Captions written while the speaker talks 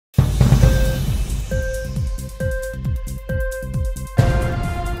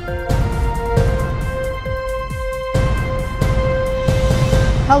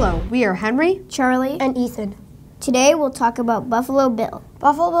Hello, we are Henry, Charlie, and Ethan. Today we'll talk about Buffalo Bill.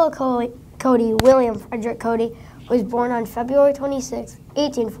 Buffalo Bill Cody, William Frederick Cody, was born on February 26,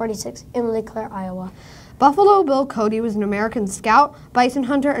 1846 in LeClaire, Iowa. Buffalo Bill Cody was an American scout, bison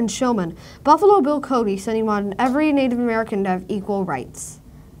hunter, and showman. Buffalo Bill Cody said he wanted every Native American to have equal rights.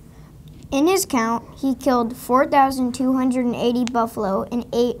 In his count, he killed 4,280 buffalo in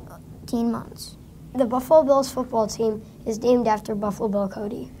 18 months. The Buffalo Bills football team is named after Buffalo Bill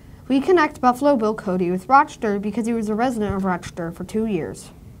Cody. We connect Buffalo Bill Cody with Rochester because he was a resident of Rochester for 2 years.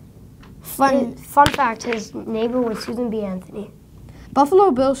 Fun fact, his neighbor was Susan B. Anthony.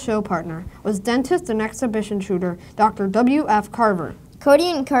 Buffalo Bill's show partner was dentist and exhibition shooter Dr. W.F. Carver.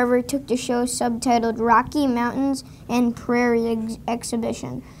 Cody and Carver took the show subtitled Rocky Mountains and Prairie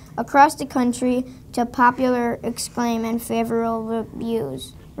Exhibition across the country to popular acclaim and favorable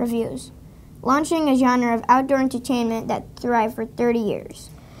reviews, launching a genre of outdoor entertainment that thrived for 30 years.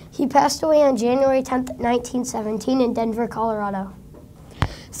 He passed away on January 10, 1917 in Denver, Colorado.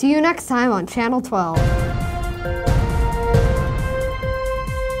 See you next time on Channel 12.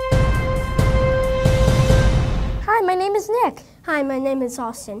 Hi, my name is Nick. Hi, my name is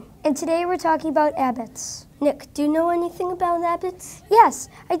Austin. And today we're talking about abbots. Nick, do you know anything about abbots? Yes,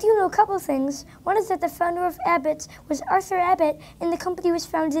 I do know a couple things. One is that the founder of Abbott's was Arthur Abbott, and the company was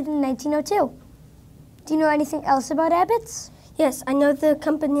founded in 1902. Do you know anything else about Abbott's? Yes, I know the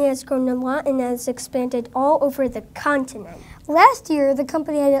company has grown a lot and has expanded all over the continent. Last year, the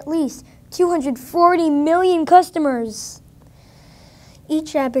company had at least 240 million customers.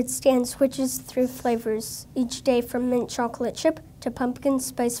 Each Abbott stand switches through flavors each day from mint chocolate chip to pumpkin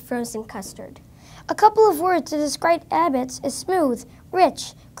spice frozen custard. A couple of words to describe Abbott's is smooth,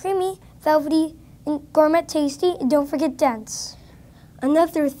 rich, creamy, velvety, and gourmet tasty, and don't forget dense.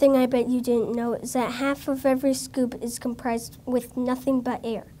 Another thing I bet you didn't know is that half of every scoop is comprised with nothing but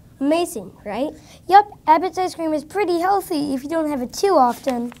air. Amazing, right? Yup, Abbott's ice cream is pretty healthy if you don't have it too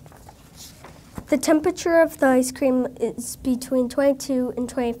often. The temperature of the ice cream is between 22 and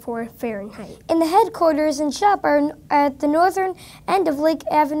 24 Fahrenheit. And the headquarters and shop are at the northern end of Lake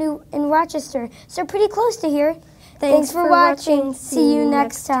Avenue in Rochester, so pretty close to here. Thanks for watching. See you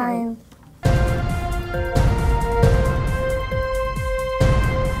next time.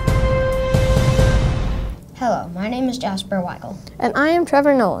 Hello, my name is Jasper Weigel. And I am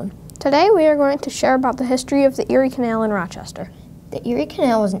Trevor Nolan. Today we are going to share about the history of the Erie Canal in Rochester. The Erie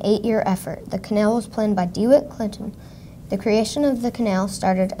Canal was an 8-year effort. The canal was planned by DeWitt Clinton. The creation of the canal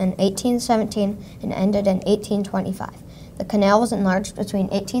started in 1817 and ended in 1825. The canal was enlarged between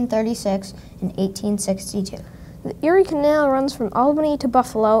 1836 and 1862. The Erie Canal runs from Albany to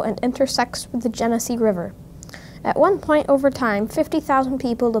Buffalo and intersects with the Genesee River. At one point over time, 50,000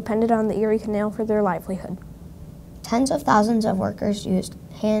 people depended on the Erie Canal for their livelihood. Tens of thousands of workers used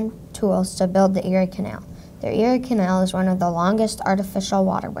hand tools to build the Erie Canal. The Erie Canal is one of the longest artificial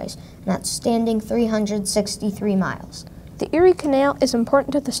waterways, an outstanding 363 miles. The Erie Canal is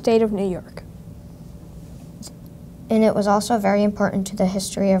important to the state of New York. And it was also very important to the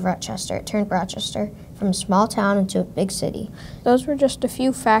history of Rochester. It turned Rochester from a small town into a big city. Those were just a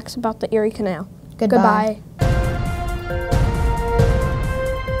few facts about the Erie Canal. Goodbye.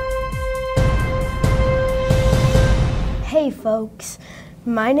 Hey folks,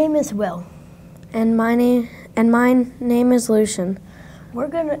 my name is Will. And my name is Lucian.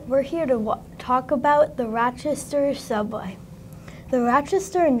 We're here to talk about the Rochester Subway. The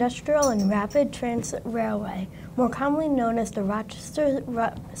Rochester Industrial and Rapid Transit Railway, more commonly known as the Rochester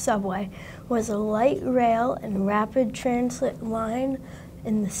Subway, was a light rail and rapid transit line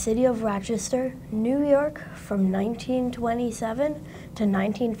in the city of Rochester, New York from 1927 to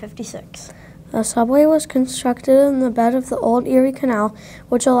 1956. The subway was constructed in the bed of the old Erie Canal,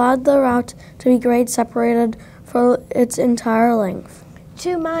 which allowed the route to be grade separated for its entire length.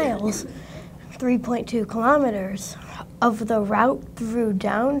 2 miles, 3.2 kilometers, of the route through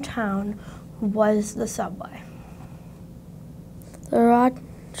downtown was the subway. The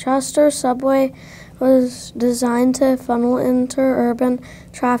Rochester subway was designed to funnel interurban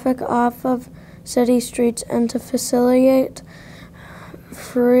traffic off of city streets and to facilitate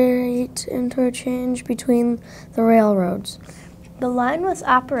freight interchange between the railroads. The line was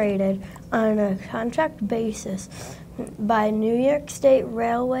operated on a contract basis by New York State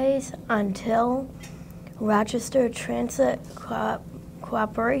Railways until Rochester Transit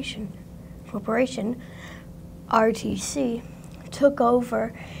Corporation, RTC, took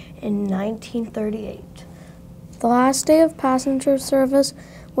over in 1938. The last day of passenger service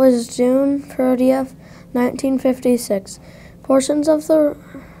was June 30th, 1956. Portions of the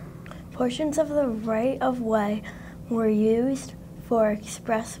right-of-way were used for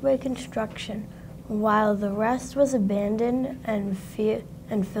expressway construction, while the rest was abandoned and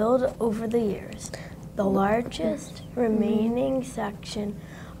filled over the years. The largest remaining section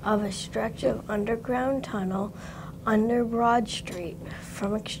of a stretch of underground tunnel under Broad Street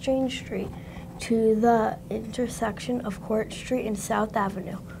from Exchange Street to the intersection of Court Street and South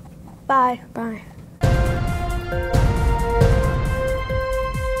Avenue. Bye. Bye.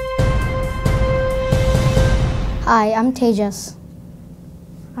 Hi, I'm Tejas.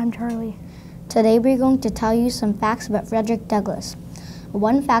 I'm Charlie. Today we're going to tell you some facts about Frederick Douglass.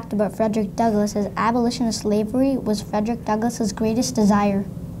 One fact about Frederick Douglass is abolition of slavery was Frederick Douglass's greatest desire.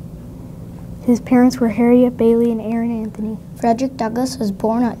 His parents were Harriet Bailey and Aaron Anthony. Frederick Douglass was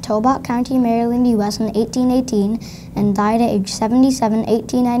born at Tobac County, Maryland, U.S. in 1818 and died at age 77,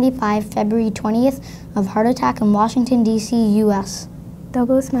 1895, February 20th of heart attack in Washington, D.C., U.S.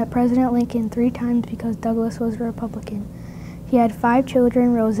 Douglass met President Lincoln 3 times because Douglass was a Republican. He had 5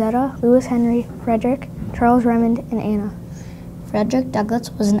 children: Rosetta, Lewis Henry, Frederick, Charles Remond, and Anna. Frederick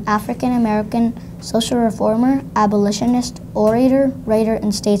Douglass was an African-American social reformer, abolitionist, orator, writer,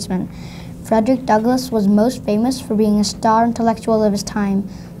 and statesman. Frederick Douglass was most famous for being a star intellectual of his time,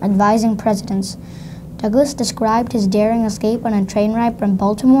 advising presidents. Douglass described his daring escape on a train ride from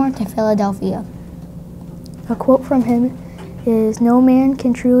Baltimore to Philadelphia. A quote from him is, "No man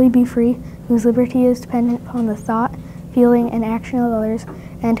can truly be free whose liberty is dependent upon the thought, feeling, and action of others,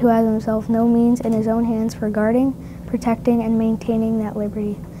 and who has himself no means in his own hands for guarding, protecting, and maintaining that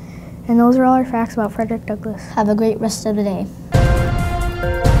liberty." And those are all our facts about Frederick Douglass. Have a great rest of the day.